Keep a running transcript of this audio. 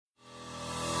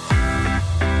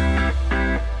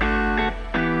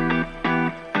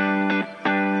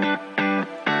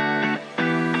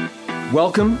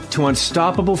Welcome to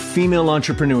Unstoppable Female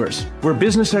Entrepreneurs, where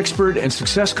business expert and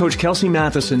success coach Kelsey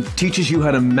Matheson teaches you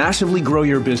how to massively grow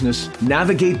your business,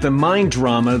 navigate the mind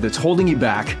drama that's holding you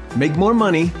back, make more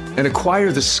money, and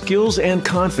acquire the skills and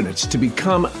confidence to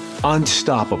become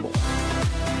unstoppable.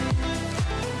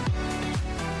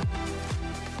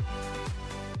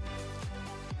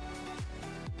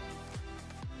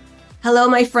 Hello,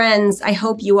 my friends. I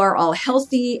hope you are all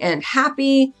healthy and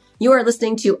happy. You are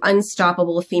listening to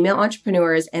Unstoppable Female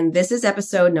Entrepreneurs, and this is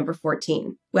episode number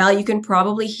 14. Well, you can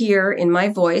probably hear in my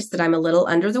voice that I'm a little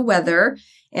under the weather.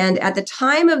 And at the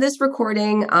time of this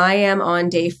recording, I am on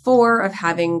day 4 of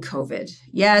having COVID.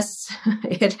 Yes,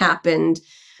 it happened.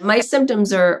 My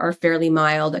symptoms are fairly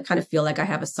mild. I kind of feel like I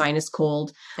have a sinus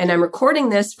cold. And I'm recording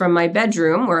this from my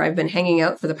bedroom where I've been hanging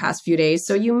out for the past few days.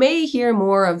 So you may hear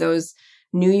more of those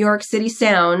New York City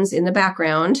sounds in the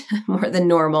background, more than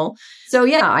normal. So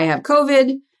yeah, I have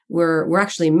COVID. We're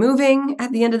actually moving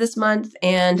at the end of this month,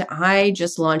 and I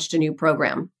just launched a new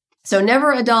program. So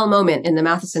never a dull moment in the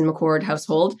Matheson-McCord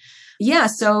household. Yeah,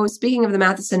 so speaking of the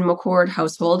Matheson-McCord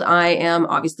household, I am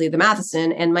obviously the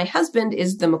Matheson, and my husband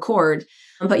is the McCord.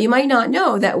 But you might not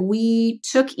know that we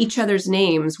took each other's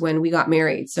names when we got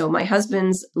married. So my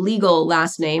husband's legal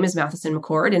last name is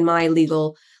Matheson-McCord, and my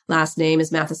legal last name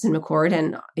is Matheson-McCord,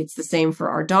 and it's the same for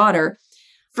our daughter.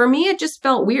 For me, it just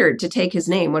felt weird to take his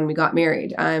name when we got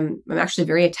married. I'm actually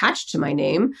very attached to my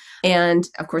name. And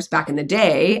of course, back in the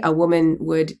day, a woman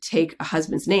would take a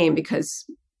husband's name because,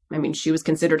 she was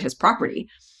considered his property,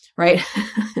 right?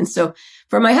 And so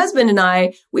for my husband and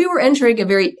I, we were entering a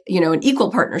very, an equal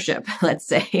partnership, let's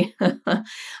say.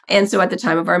 And so at the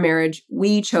time of our marriage,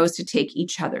 we chose to take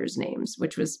each other's names,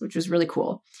 which was really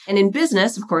cool. And in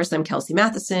business, of course, I'm Kelsey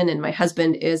Matheson, and my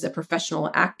husband is a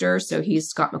professional actor, so he's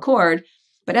Scott McCord.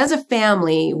 But as a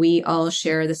family, we all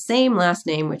share the same last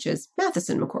name, which is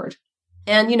Matheson-McCord.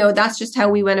 And, that's just how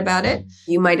we went about it.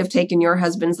 You might have taken your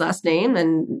husband's last name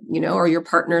and, or your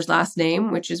partner's last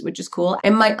name, which is cool.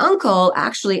 And my uncle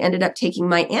actually ended up taking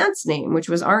my aunt's name, which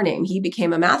was our name. He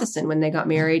became a Matheson when they got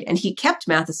married, and he kept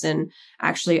Matheson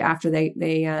actually after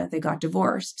they got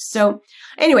divorced. So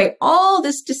anyway, all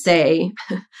this to say,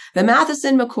 the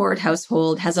Matheson-McCord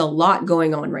household has a lot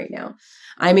going on right now.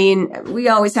 We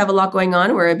always have a lot going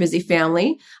on. We're a busy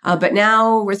family, but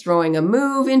now we're throwing a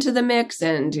move into the mix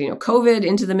and, COVID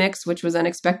into the mix, which was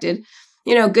unexpected,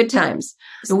 good times.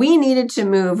 So we needed to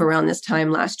move around this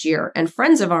time last year, and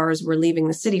friends of ours were leaving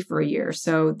the city for a year.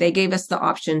 So they gave us the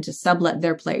option to sublet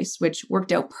their place, which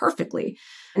worked out perfectly.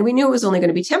 And we knew it was only going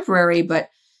to be temporary, but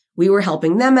we were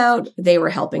helping them out. They were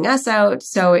helping us out.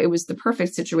 So it was the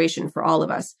perfect situation for all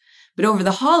of us. But over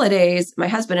the holidays, my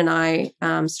husband and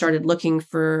I started looking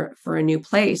for a new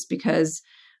place because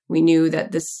we knew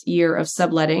that this year of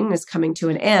subletting is coming to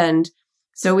an end.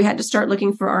 So we had to start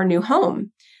looking for our new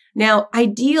home. Now,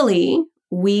 ideally,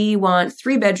 we want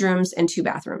 3 bedrooms and 2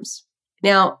 bathrooms.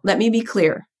 Now, let me be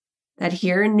clear that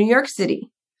here in New York City,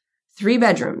 3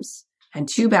 bedrooms and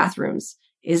 2 bathrooms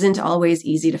isn't always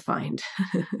easy to find.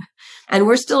 And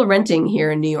we're still renting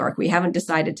here in New York. We haven't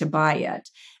decided to buy yet.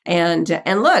 And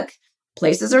look,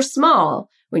 places are small.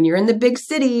 When you're in the big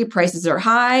city, prices are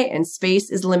high and space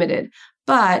is limited.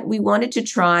 But we wanted to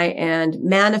try and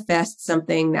manifest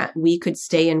something that we could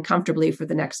stay in comfortably for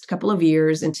the next couple of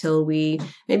years until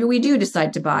maybe we do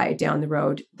decide to buy down the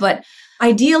road. But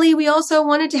ideally, we also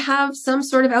wanted to have some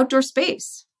sort of outdoor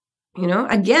space.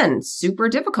 Again, super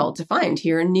difficult to find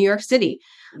here in New York City.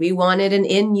 We wanted an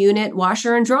in-unit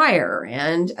washer and dryer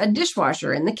and a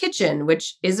dishwasher in the kitchen,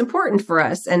 which is important for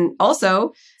us. And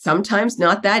also sometimes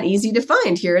not that easy to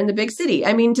find here in the big city.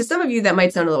 To some of you, that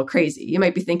might sound a little crazy. You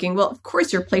might be thinking, well, of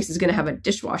course your place is going to have a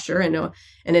dishwasher and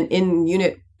an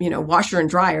in-unit, washer and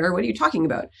dryer. What are you talking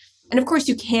about? And of course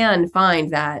you can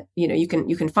find that, you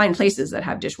can find places that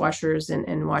have dishwashers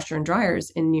and washer and dryers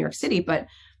in New York City, but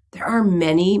there are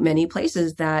many, many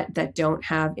places that don't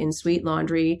have in-suite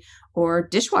laundry or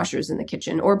dishwashers in the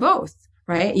kitchen or both,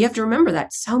 right? You have to remember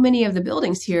that so many of the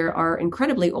buildings here are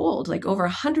incredibly old, like over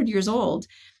 100 years old.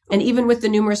 And even with the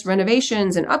numerous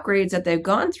renovations and upgrades that they've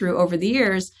gone through over the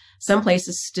years, some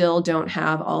places still don't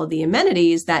have all of the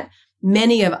amenities that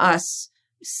many of us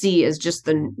see as just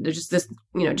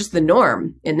the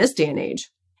norm in this day and age.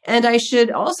 And I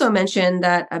should also mention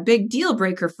that a big deal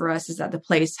breaker for us is that the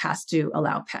place has to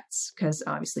allow pets, because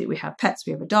obviously we have pets.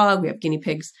 We have a dog, we have guinea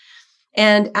pigs.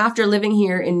 And after living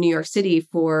here in New York City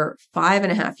for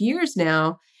 5.5 years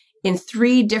now, in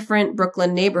 3 different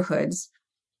Brooklyn neighborhoods,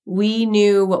 we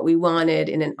knew what we wanted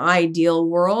in an ideal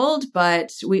world, but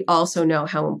we also know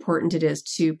how important it is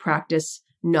to practice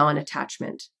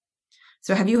non-attachment.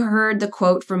 So have you heard the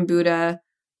quote from Buddha,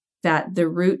 that the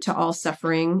root to all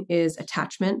suffering is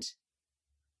attachment?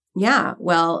 Yeah,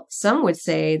 well, some would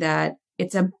say that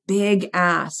it's a big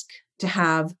ask to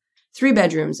have 3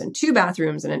 bedrooms and 2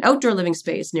 bathrooms and an outdoor living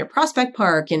space near Prospect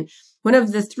Park and one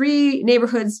of the 3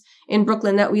 neighborhoods in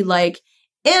Brooklyn that we like,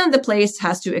 and the place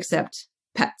has to accept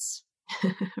pets,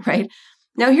 right?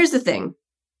 Now, here's the thing.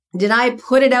 Did I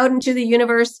put it out into the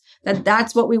universe that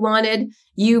that's what we wanted?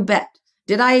 You bet.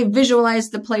 Did I visualize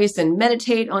the place and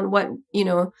meditate on what,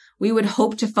 we would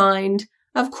hope to find?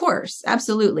 Of course,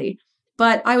 absolutely.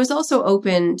 But I was also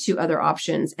open to other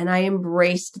options, and I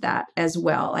embraced that as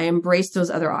well. I embraced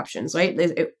those other options, right?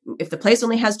 If the place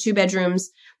only has 2 bedrooms,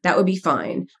 that would be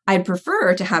fine. I'd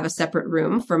prefer to have a separate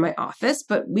room for my office,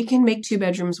 but we can make 2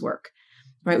 bedrooms work,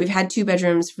 right? We've had 2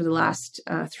 bedrooms for the last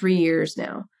 3 years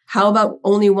now. How about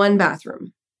only 1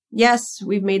 bathroom? Yes,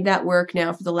 we've made that work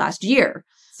now for the last year.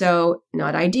 So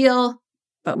not ideal,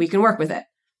 but we can work with it.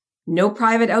 No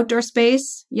private outdoor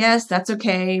space. Yes, that's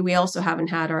okay. We also haven't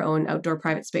had our own outdoor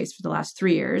private space for the last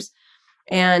 3 years.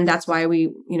 And that's why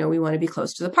we want to be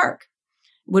close to the park.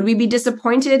 Would we be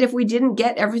disappointed if we didn't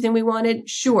get everything we wanted?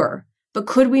 Sure. But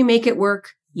could we make it work?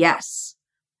 Yes.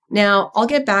 Now, I'll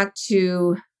get back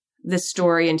to this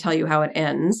story and tell you how it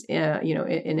ends,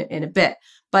 in a bit.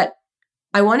 But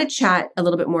I want to chat a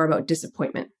little bit more about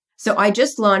disappointment. So I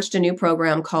just launched a new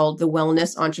program called the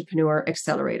Wellness Entrepreneur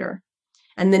Accelerator.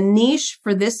 And the niche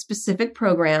for this specific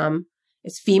program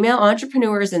is female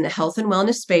entrepreneurs in the health and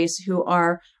wellness space who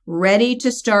are ready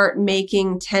to start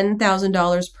making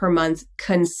 $10,000 per month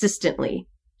consistently.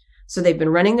 So they've been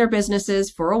running their businesses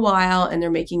for a while and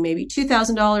they're making maybe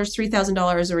 $2,000,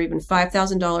 $3,000, or even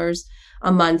 $5,000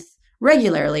 a month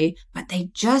regularly, but they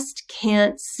just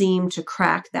can't seem to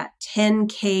crack that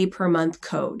 10K per month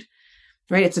code,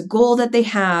 right? It's a goal that they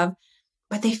have,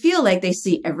 but they feel like they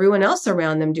see everyone else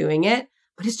around them doing it,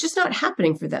 but it's just not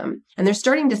happening for them. And they're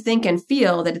starting to think and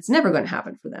feel that it's never going to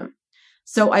happen for them.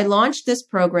 So I launched this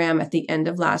program at the end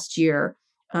of last year,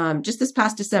 just this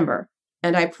past December,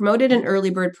 and I promoted an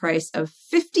early bird price of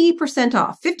 50%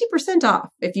 off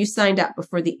if you signed up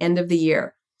before the end of the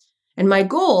year. And my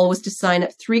goal was to sign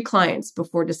up 3 clients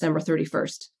before December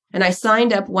 31st. And I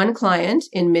signed up 1 client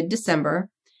in mid-December.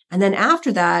 And then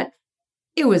after that,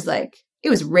 it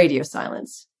was radio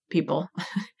silence, people.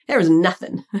 There was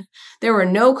nothing. There were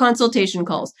no consultation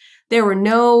calls. There were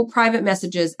no private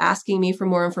messages asking me for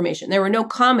more information. There were no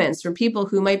comments from people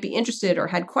who might be interested or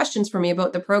had questions for me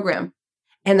about the program.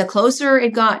 And the closer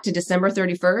it got to December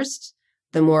 31st,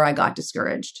 the more I got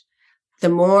discouraged. The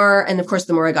more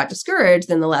I got discouraged,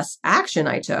 then the less action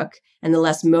I took and the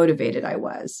less motivated I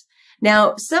was.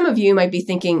 Now, some of you might be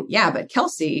thinking, yeah, but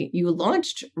Kelsey, you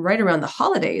launched right around the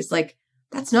holidays.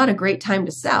 That's not a great time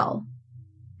to sell.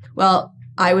 Well,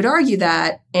 I would argue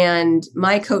that, and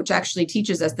my coach actually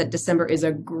teaches us that December is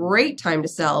a great time to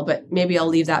sell, but maybe I'll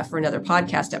leave that for another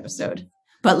podcast episode.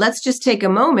 But let's just take a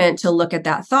moment to look at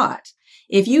that thought.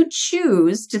 If you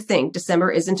choose to think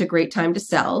December isn't a great time to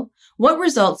sell, what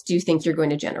results do you think you're going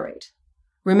to generate?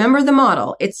 Remember the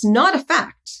model. It's not a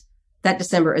fact that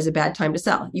December is a bad time to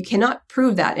sell. You cannot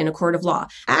prove that in a court of law.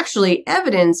 Actually,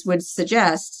 evidence would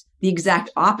suggest the exact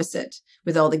opposite,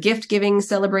 with all the gift-giving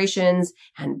celebrations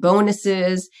and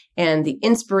bonuses and the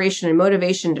inspiration and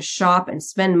motivation to shop and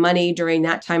spend money during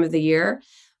that time of the year.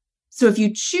 So if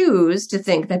you choose to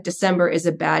think that December is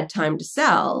a bad time to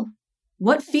sell,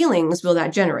 what feelings will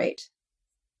that generate?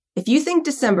 If you think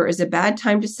December is a bad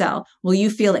time to sell, will you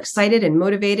feel excited and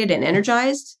motivated and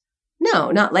energized?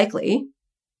 No, not likely.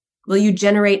 Will you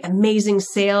generate amazing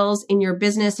sales in your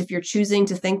business if you're choosing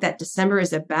to think that December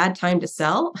is a bad time to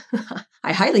sell?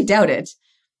 I highly doubt it.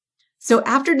 So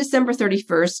after December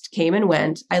 31st came and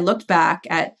went, I looked back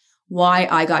at why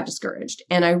I got discouraged.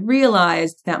 And I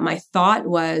realized that my thought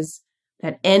was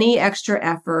that any extra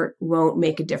effort won't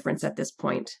make a difference at this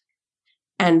point.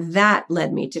 And that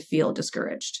led me to feel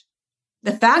discouraged.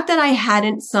 The fact that I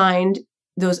hadn't signed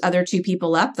those other 2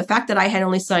 people up, the fact that I had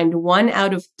only signed 1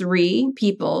 out of 3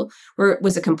 people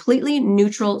was a completely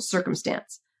neutral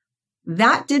circumstance.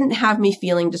 That didn't have me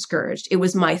feeling discouraged. It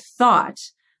was my thought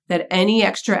that any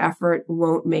extra effort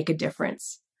won't make a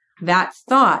difference. That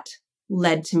thought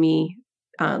led to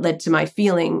my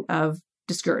feeling of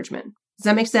discouragement. Does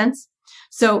that make sense?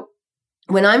 So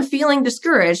when I'm feeling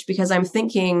discouraged because I'm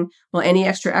thinking, well, any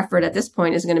extra effort at this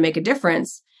point isn't going to make a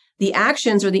difference, the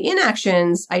actions or the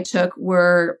inactions I took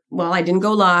were, well, I didn't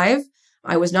go live.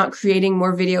 I was not creating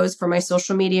more videos for my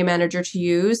social media manager to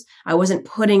use. I wasn't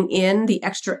putting in the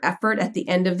extra effort at the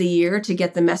end of the year to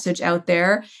get the message out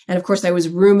there. And of course, I was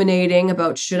ruminating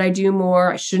about, should I do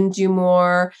more? I shouldn't do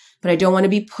more, but I don't want to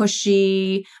be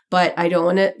pushy, but I don't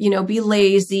want to, be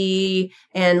lazy.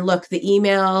 And look, the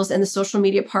emails and the social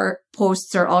media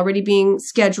posts are already being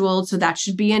scheduled. So that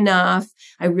should be enough.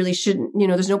 I really shouldn't,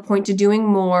 there's no point to doing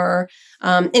more.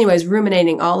 Anyways,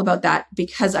 ruminating all about that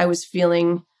because I was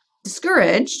feeling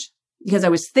discouraged, because I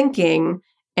was thinking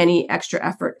any extra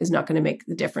effort is not going to make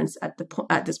the difference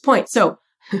at this point. So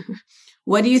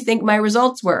what do you think my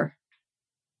results were?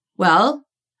 Well,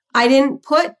 I didn't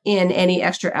put in any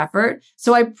extra effort.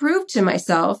 So I proved to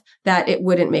myself that it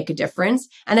wouldn't make a difference.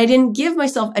 And I didn't give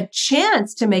myself a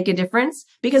chance to make a difference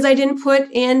because I didn't put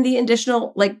in the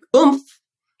additional oomph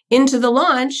into the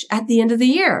launch at the end of the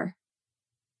year.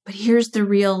 But here's the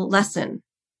real lesson.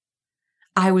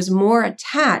 I was more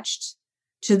attached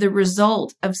to the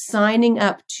result of signing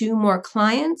up 2 more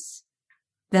clients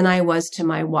than I was to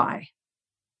my why.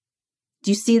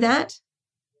 Do you see that?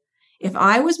 If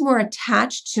I was more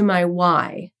attached to my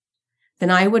why,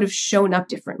 then I would have shown up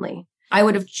differently. I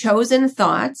would have chosen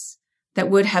thoughts that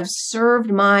would have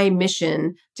served my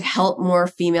mission to help more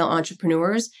female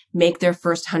entrepreneurs make their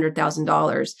first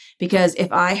 $100,000. Because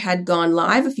if I had gone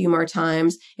live a few more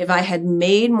times, if I had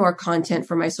made more content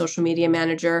for my social media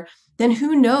manager, then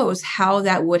who knows how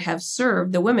that would have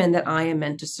served the women that I am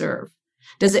meant to serve.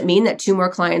 Does it mean that 2 more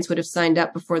clients would have signed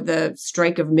up before the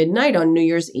strike of midnight on New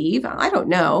Year's Eve? I don't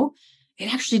know.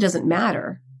 It actually doesn't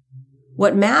matter.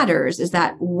 What matters is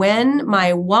that when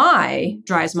my why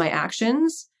drives my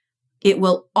actions, it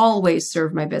will always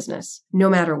serve my business, no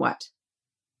matter what.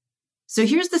 So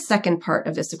here's the second part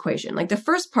of this equation. The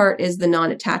first part is the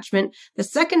non-attachment. The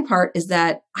second part is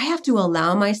that I have to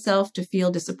allow myself to feel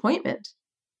disappointment.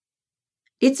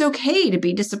 It's okay to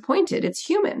be disappointed. It's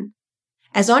human.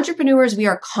 As entrepreneurs, we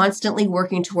are constantly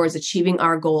working towards achieving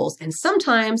our goals, and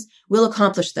sometimes we'll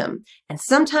accomplish them, and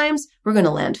sometimes we're going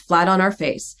to land flat on our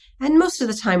face, and most of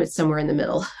the time it's somewhere in the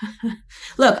middle.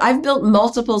 Look, I've built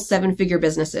multiple 7-figure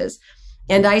businesses,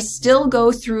 and I still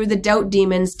go through the doubt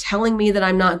demons telling me that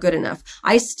I'm not good enough.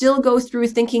 I still go through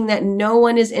thinking that no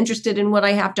one is interested in what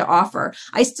I have to offer.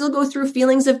 I still go through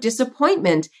feelings of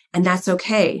disappointment, and that's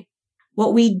okay.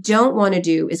 What we don't want to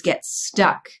do is get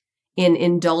stuck in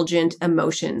indulgent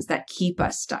emotions that keep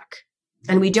us stuck.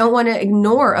 And we don't want to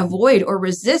ignore, avoid, or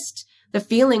resist the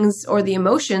feelings or the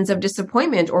emotions of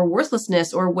disappointment or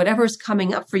worthlessness or whatever's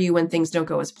coming up for you when things don't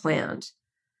go as planned.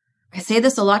 I say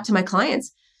this a lot to my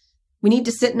clients. We need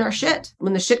to sit in our shit.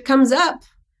 When the shit comes up,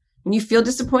 when you feel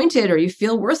disappointed or you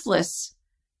feel worthless,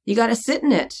 you got to sit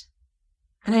in it.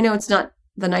 And I know it's not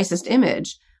the nicest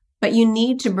image, but you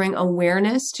need to bring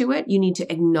awareness to it. You need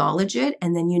to acknowledge it,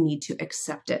 and then you need to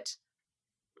accept it.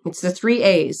 It's the 3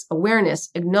 A's: awareness,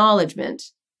 acknowledgement,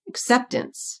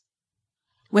 acceptance.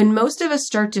 When most of us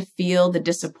start to feel the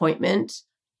disappointment,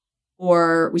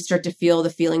 or we start to feel the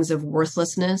feelings of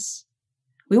worthlessness,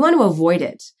 we want to avoid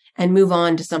it and move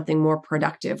on to something more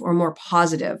productive or more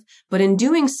positive. But in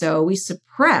doing so, we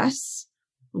suppress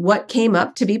what came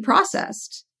up to be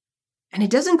processed. And it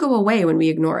doesn't go away when we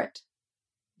ignore it.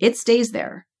 It stays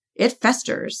there. It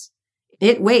festers.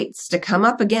 It waits to come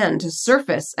up again, to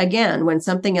surface again when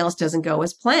something else doesn't go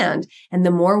as planned. And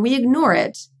the more we ignore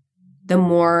it, the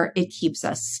more it keeps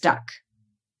us stuck.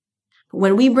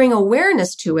 When we bring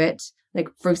awareness to it,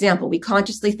 for example, we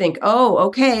consciously think, oh,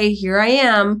 okay, here I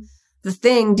am. The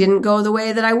thing didn't go the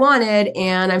way that I wanted,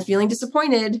 and I'm feeling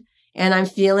disappointed, and I'm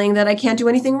feeling that I can't do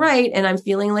anything right, and I'm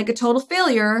feeling like a total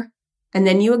failure. And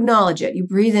then you acknowledge it. You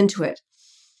breathe into it.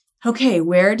 Okay,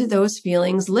 where do those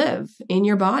feelings live in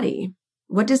your body?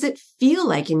 What does it feel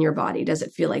like in your body? Does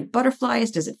it feel like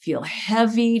butterflies? Does it feel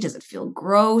heavy? Does it feel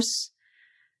gross?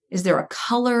 Is there a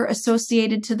color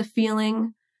associated to the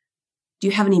feeling? Do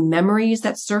you have any memories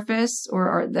that surface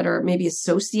or that are maybe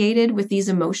associated with these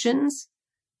emotions?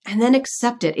 And then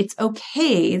accept it. It's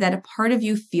okay that a part of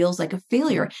you feels like a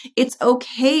failure. It's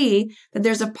okay that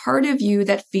there's a part of you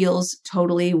that feels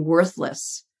totally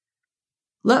worthless.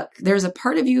 Look, there's a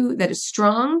part of you that is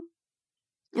strong,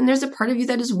 and there's a part of you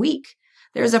that is weak.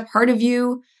 There's a part of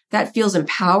you that feels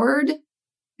empowered,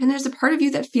 and there's a part of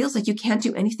you that feels like you can't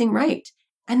do anything right.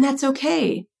 And that's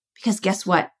okay, because guess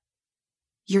what?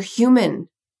 You're human.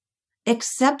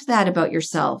 Accept that about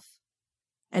yourself.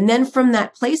 And then from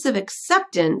that place of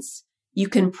acceptance, you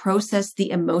can process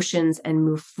the emotions and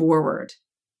move forward.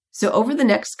 So over the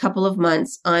next couple of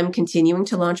months, I'm continuing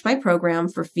to launch my program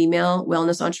for female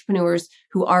wellness entrepreneurs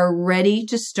who are ready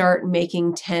to start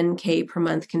making $10K per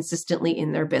month consistently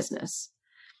in their business.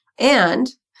 And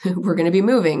We're going to be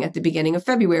moving at the beginning of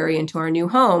February into our new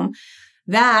home.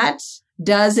 That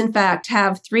does, in fact,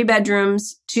 have 3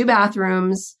 bedrooms, 2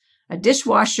 bathrooms, a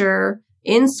dishwasher,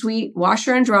 in-suite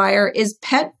washer and dryer, is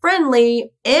pet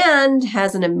friendly, and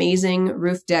has an amazing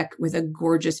roof deck with a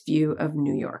gorgeous view of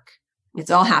New York. It's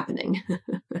all happening.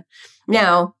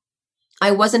 Now,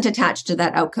 I wasn't attached to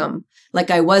that outcome like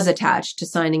I was attached to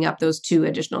signing up those 2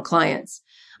 additional clients.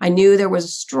 I knew there was a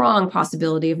strong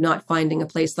possibility of not finding a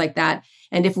place like that.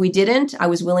 And if we didn't, I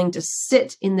was willing to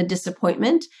sit in the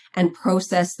disappointment and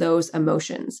process those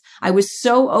emotions. I was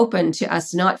so open to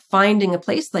us not finding a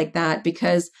place like that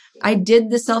because I did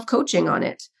the self-coaching on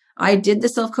it. I did the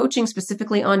self-coaching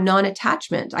specifically on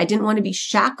non-attachment. I didn't want to be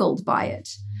shackled by it.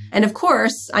 And of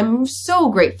course, I'm so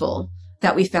grateful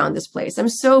that we found this place. I'm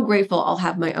so grateful I'll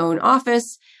have my own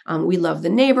office. We love the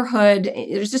neighborhood.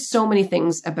 There's just so many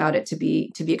things about it to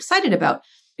be excited about.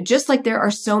 Just like there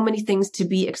are so many things to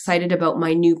be excited about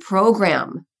my new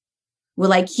program.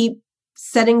 Will I keep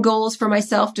setting goals for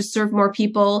myself to serve more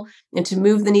people and to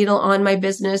move the needle on my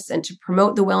business and to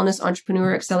promote the Wellness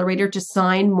Entrepreneur Accelerator to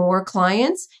sign more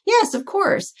clients? Yes, of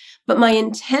course. But my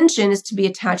intention is to be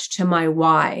attached to my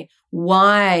why.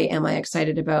 Why am I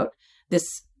excited about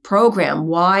this program?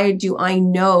 Why do I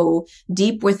know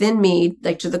deep within me,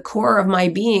 like to the core of my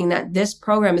being, that this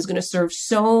program is going to serve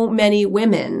so many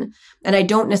women, and I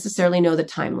don't necessarily know the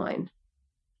timeline?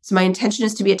 So my intention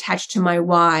is to be attached to my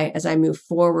why as I move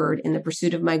forward in the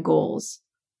pursuit of my goals,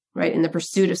 right? In the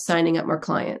pursuit of signing up more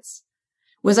clients.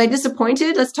 Was I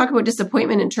disappointed? Let's talk about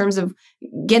disappointment in terms of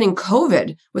getting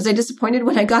COVID. Was I disappointed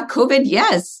when I got COVID?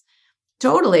 Yes,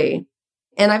 totally.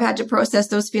 And I've had to process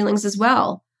those feelings as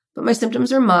well. But my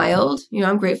symptoms are mild.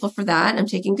 I'm grateful for that. I'm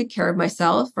taking good care of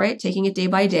myself, right? Taking it day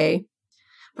by day.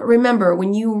 But remember,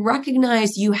 when you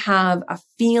recognize you have a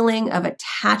feeling of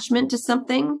attachment to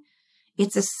something,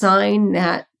 it's a sign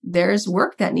that there's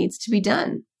work that needs to be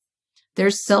done.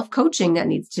 There's self-coaching that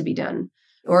needs to be done.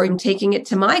 Or I'm taking it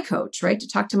to my coach, right? To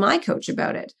talk to my coach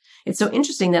about it. It's so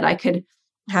interesting that I could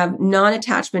have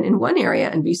non-attachment in one area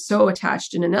and be so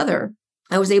attached in another.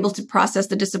 I was able to process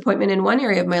the disappointment in one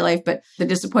area of my life, but the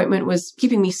disappointment was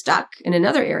keeping me stuck in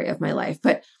another area of my life.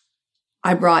 But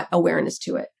I brought awareness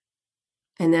to it.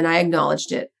 And then I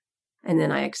acknowledged it. And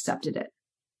then I accepted it.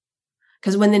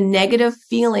 Because when the negative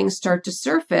feelings start to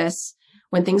surface,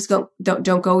 when things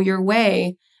don't go your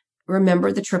way,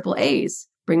 remember the 3 A's.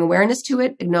 Bring awareness to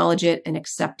it, acknowledge it, and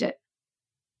accept it.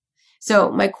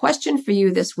 So my question for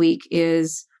you this week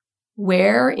is,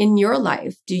 where in your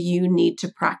life do you need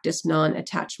to practice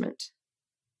non-attachment?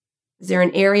 Is there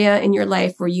an area in your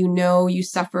life where you know you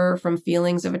suffer from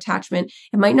feelings of attachment?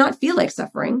 It might not feel like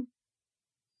suffering,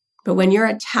 but when you're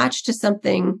attached to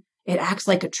something, it acts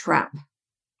like a trap.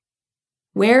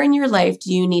 Where in your life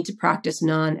do you need to practice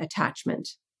non-attachment?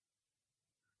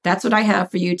 That's what I have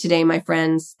for you today, my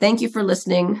friends. Thank you for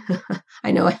listening.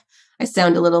 I know I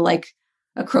sound a little like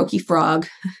a croaky frog.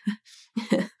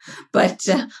 But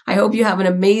I hope you have an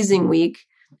amazing week,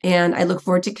 and I look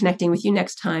forward to connecting with you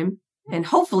next time. And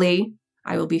hopefully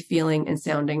I will be feeling and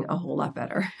sounding a whole lot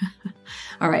better.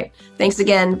 All right. Thanks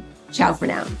again. Ciao for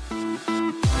now.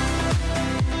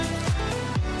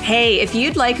 Hey, if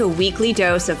you'd like a weekly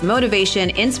dose of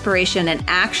motivation, inspiration, and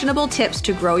actionable tips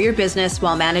to grow your business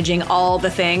while managing all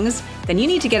the things, then you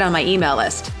need to get on my email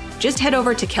list. Just head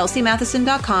over to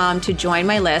kelseymatheson.com to join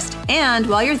my list. And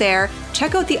while you're there,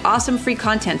 check out the awesome free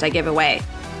content I give away.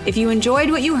 If you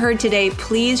enjoyed what you heard today,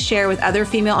 please share with other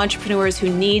female entrepreneurs who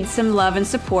need some love and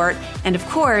support. And of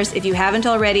course, if you haven't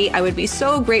already, I would be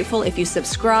so grateful if you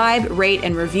subscribe, rate,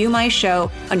 and review my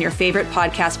show on your favorite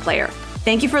podcast player.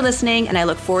 Thank you for listening, and I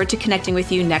look forward to connecting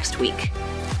with you next week.